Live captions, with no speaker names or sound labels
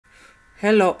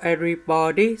Hello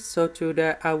everybody, so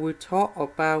today I will talk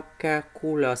about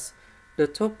calculus. The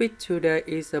topic today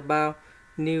is about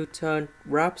Newton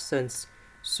Raphson.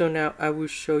 So now I will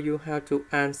show you how to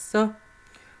answer.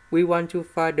 We want to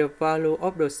find the value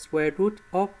of the square root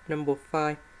of number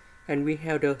 5 and we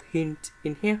have the hint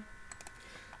in here.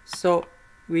 So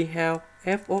we have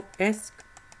f of s,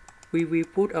 we will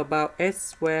put about s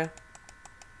squared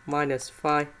minus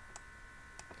 5.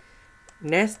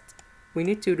 Next, we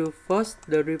need to do first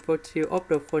the derivative of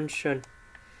the function.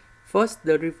 First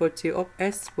the derivative of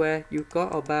s squared, you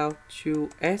got about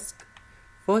 2s.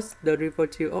 First the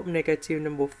derivative of negative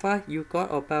number 5, you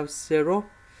got about 0.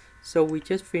 So we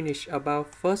just finished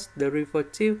about first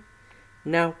derivative.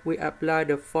 Now we apply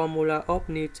the formula of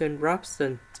Newton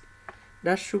Raphson.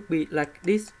 That should be like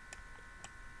this.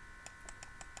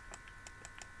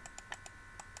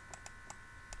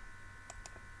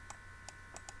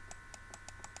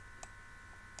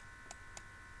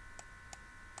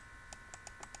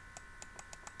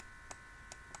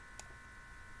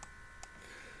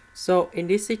 So in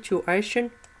this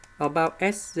situation, about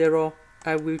s0,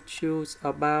 I will choose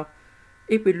about,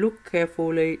 if we look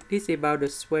carefully, this is about the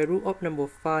square root of number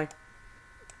 5.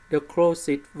 The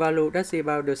closest value, that's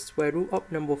about the square root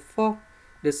of number 4.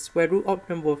 The square root of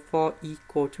number 4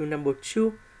 equal to number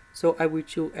 2. So I will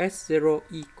choose s0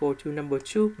 equal to number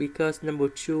 2 because number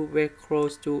 2 very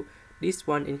close to this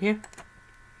one in here.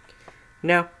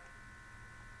 Now,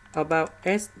 about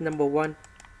s number 1,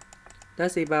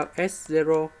 that's about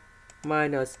s0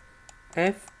 minus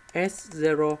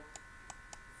fs0.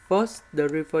 First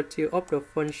derivative of the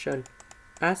function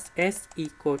as s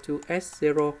equal to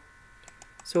s0.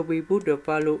 So we put the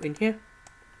value in here.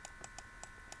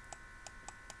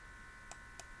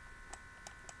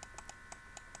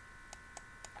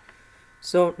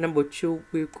 So number 2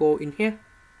 will go in here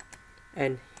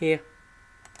and here.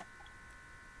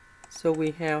 So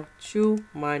we have 2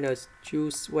 minus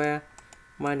 2 squared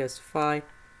minus 5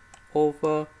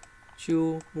 over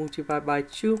 2 multiplied by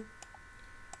 2.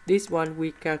 This one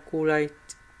we calculate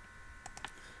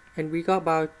and we got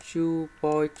about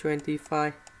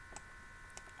 2.25.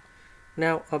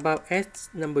 Now about s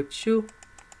number 2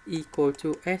 equal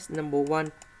to s number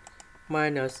 1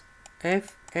 minus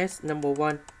fs number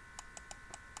 1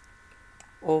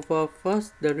 over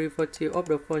first derivative of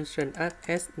the function at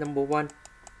s number 1.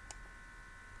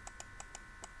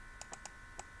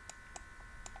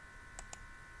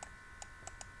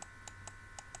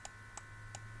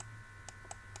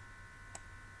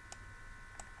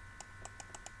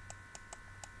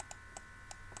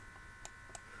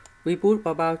 We put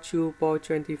about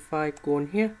 2.25 going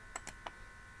here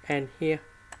and here.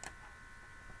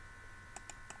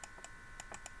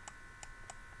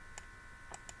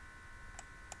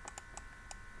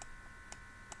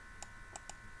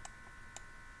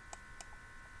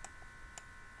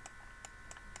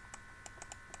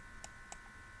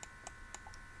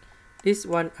 This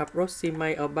one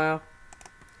approximate about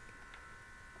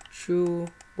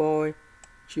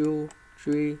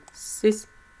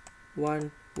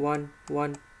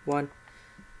 2.2361111.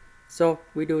 So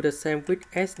we do the same with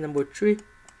s number 3.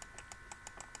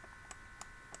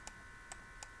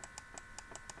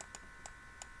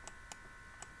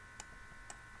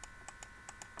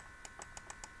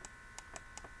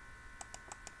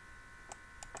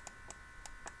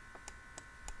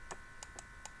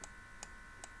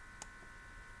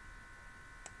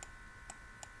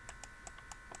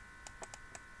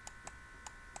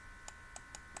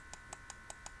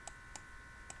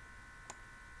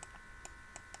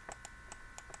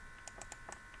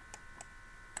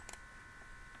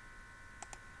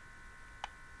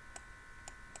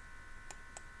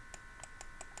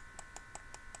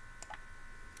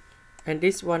 And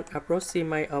this one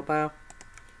approximate about,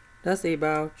 that's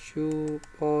about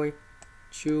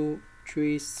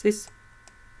 2.236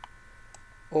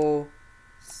 or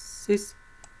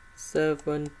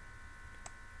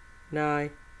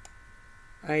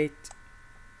 6.798.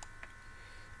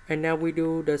 And now we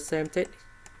do the same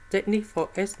technique for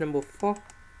s number 4.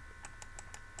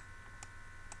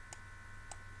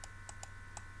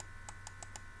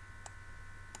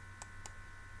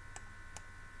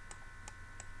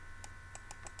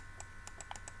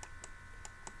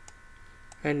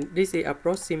 And this is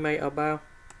approximate about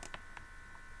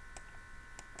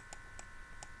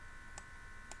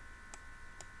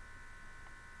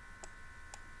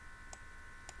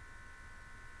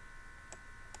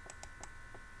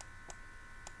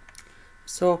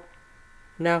so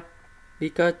now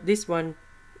because this one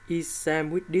is same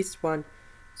with this one,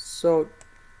 so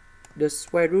the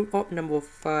square root of number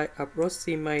 5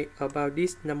 approximate about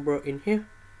this number in here.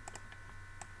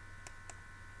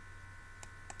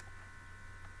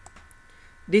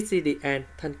 This is the end.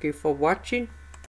 Thank you for watching.